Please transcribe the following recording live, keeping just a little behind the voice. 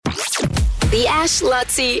The Ash,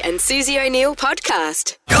 Lutzi and Susie O'Neill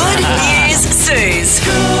podcast. Good news, Suze.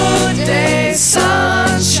 Good day,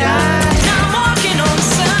 sunshine. I'm walking on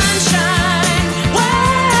sunshine.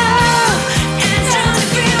 Wow, and don't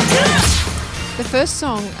feel good. The first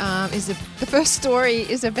song the first story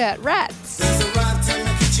is about rats. There's a rat in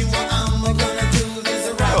the kitchen, what am I gonna do? There's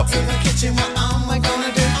a rat in the kitchen, what am I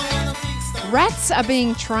gonna do? Rats are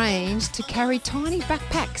being trained to carry tiny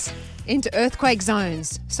backpacks into earthquake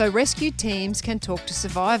zones so rescue teams can talk to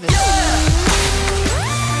survivors.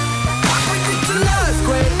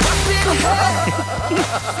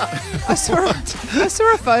 I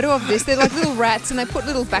saw a photo of this. They're like little rats and they put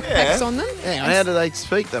little backpacks on them. Hang on, how do they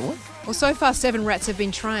speak that one? Well, so far 7 rats have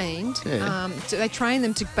been trained. Yeah. So they train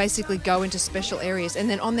them to basically go into special areas, and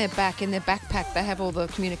then on their back, in their backpack, they have all the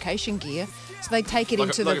communication gear. So they take it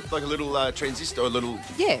into like a little transistor, or a little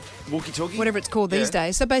walkie-talkie? whatever it's called these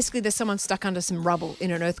days. So basically, there's someone stuck under some rubble in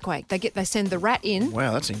an earthquake. They send the rat in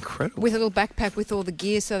Wow, that's incredible. with a little backpack with all the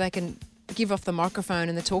gear, so they can give off the microphone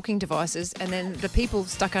and the talking devices, and then the people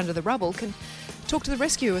stuck under the rubble can talk to the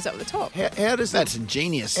rescuers up the top. How does That's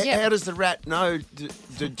ingenious. Yeah. How does the rat know?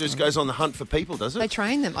 Just goes on the hunt for people, does it? They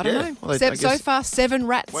train them. I don't Yeah. know. Well, I So guess- far, 7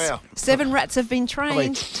 rats. Wow. 7 rats have been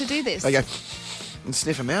trained to do this. They go and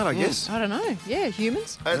sniff them out, I guess. I don't know. Yeah,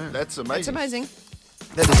 humans. That's amazing. It's amazing.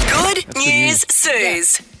 That is Good that's news,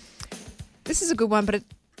 Suze. This is a good one, but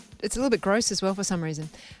it's a little bit gross as well for some reason.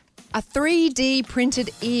 A 3D printed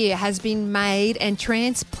ear has been made and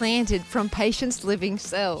transplanted from patients' living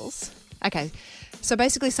cells. Okay, so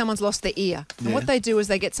basically someone's lost their ear. And what they do is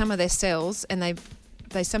they get some of their cells and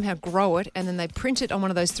they somehow grow it, and then they print it on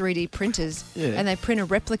one of those 3D printers, Yeah. and they print a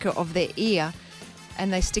replica of their ear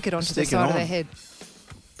and they stick it onto the Stick it side of on. their head.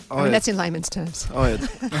 Oh, I mean, that's in layman's terms.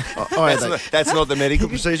 That's not the medical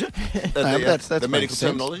procedure. That's the medical makes sense.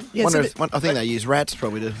 terminology. Yeah, Wonder so if, I think they use rats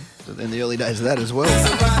probably in the early days of that as well.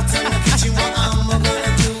 There's a rat in the kitchen, what am I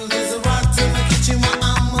gonna do? There's a rat in the kitchen, what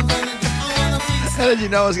am I gonna do? I wanna fix How did you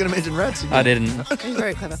know I was going to mention rats again? I didn't. He's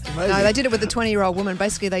very clever. Amazing. No, they did it with a 20-year-old woman.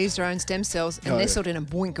 Basically, they used their own stem cells and Oh, yeah. nestled in a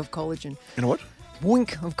boink of collagen. You know what?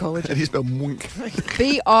 Boink of How do collagen. you spell mwink?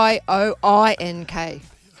 Bioink.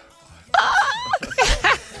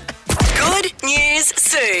 Good news,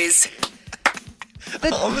 Suze.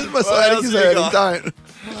 I'm in my else sciatic have you hurting, got?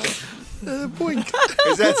 don't. Boink.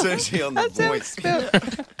 Is that Susie on the That's how it's point?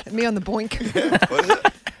 spelled. Me on the boink. What is it?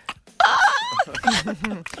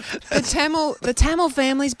 The Tamil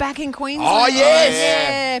family's back in Queensland. Oh, yes.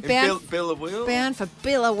 Yeah, In Bill of Wheel. bound for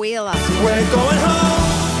Billawheeler. We're going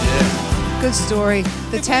home. Good story.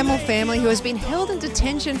 The Tamil family, who has been held in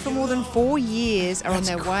detention for more than 4 years, are on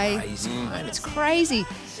their way home. It's crazy.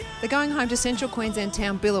 They're going home to central Queensland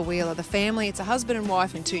town Billawheeler. The family, it's a husband and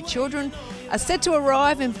wife and 2 children, are set to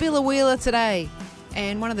arrive in Billawheeler today.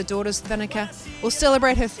 And one of the daughters, Thanika, will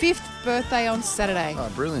celebrate her 5th birthday on Saturday. Oh,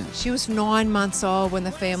 brilliant. She was 9 months old when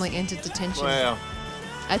the family entered detention. Wow.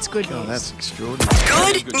 That's good Oh, news. that's extraordinary.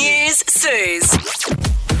 Good news, Suze.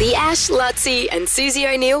 The Ash, Lutzi and Susie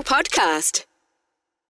O'Neill podcast.